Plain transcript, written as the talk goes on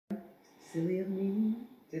Silly of me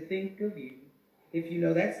to think of you. If you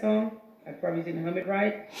know that song, I probably didn't hum it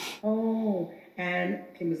right. Oh, and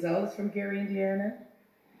Kym Mazelle is from Gary, Indiana.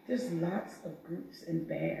 There's lots of groups and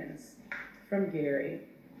bands from Gary.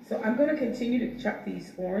 So I'm going to continue to chop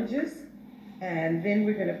these oranges, and then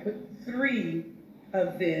we're going to put 3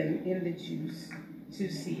 of them in the juice to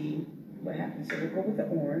see what happens. So we'll go with the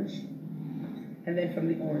orange, and then from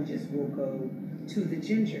the oranges we'll go to the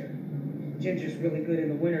ginger. Ginger's really good in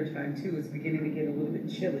the wintertime too. It's beginning to get a little bit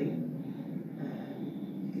chilly.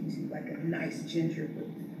 You can do like a nice ginger with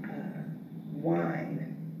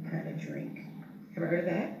wine kind of drink. Ever heard of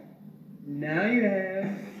that? Now you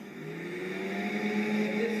have.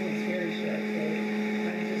 This one's very sharp, so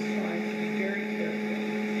I'm just trying to be very careful.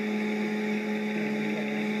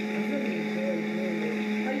 I'm really enjoying doing this.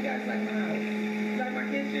 How you guys like my house? You like my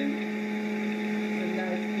kitchen? It's a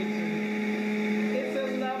nice kitchen. It's a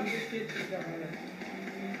lovely kitchen, darling.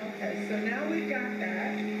 Okay, so now we've got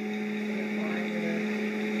that. I'm going to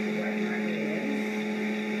wipe my hands.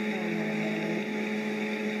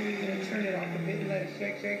 I'm going to turn it off a bit and let it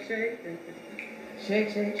shake, shake, shake. Shake,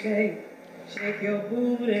 shake, shake. Shake your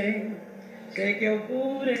booty. Shake your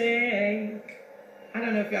booty. I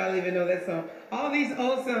don't know if y'all even know that song. All these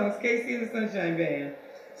old songs, Casey and the Sunshine Band.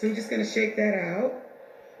 So we're just going to shake that out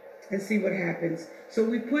and see what happens. So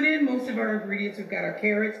we put in most of our ingredients. We've got our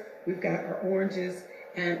carrots, we've got our oranges,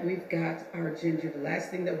 and we've got our ginger. The last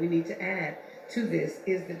thing that we need to add to this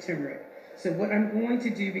is the turmeric. So what I'm going to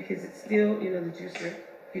do, because it's still, you know, the juicer,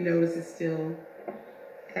 if you notice, it's still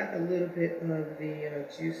got a little bit of the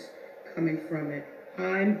juice coming from it.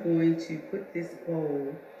 I'm going to put this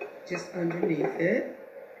bowl just underneath it.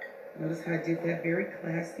 Notice how I did that, very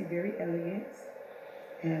classy, very elegant.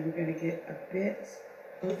 And we're going to get a bit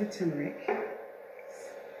of the turmeric.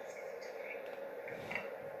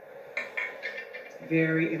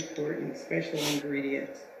 Very important, special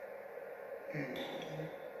ingredient. And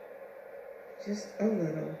just a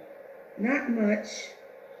little, not much,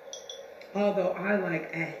 although I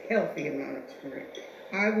like a healthy amount of turmeric.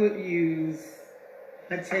 I would use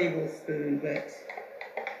a tablespoon, but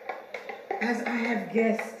as I have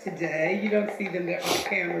guests today, you don't see them, they're off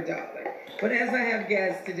camera, darling. But as I have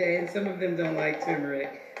guests today, and some of them don't like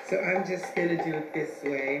turmeric, so I'm just going to do it this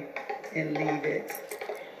way and leave it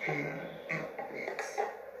out a bit.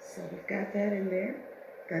 So we've got that in there.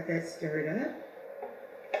 Got that stirred up.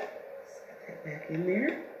 Let's get that back in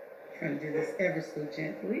there. Trying to do this ever so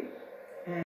gently.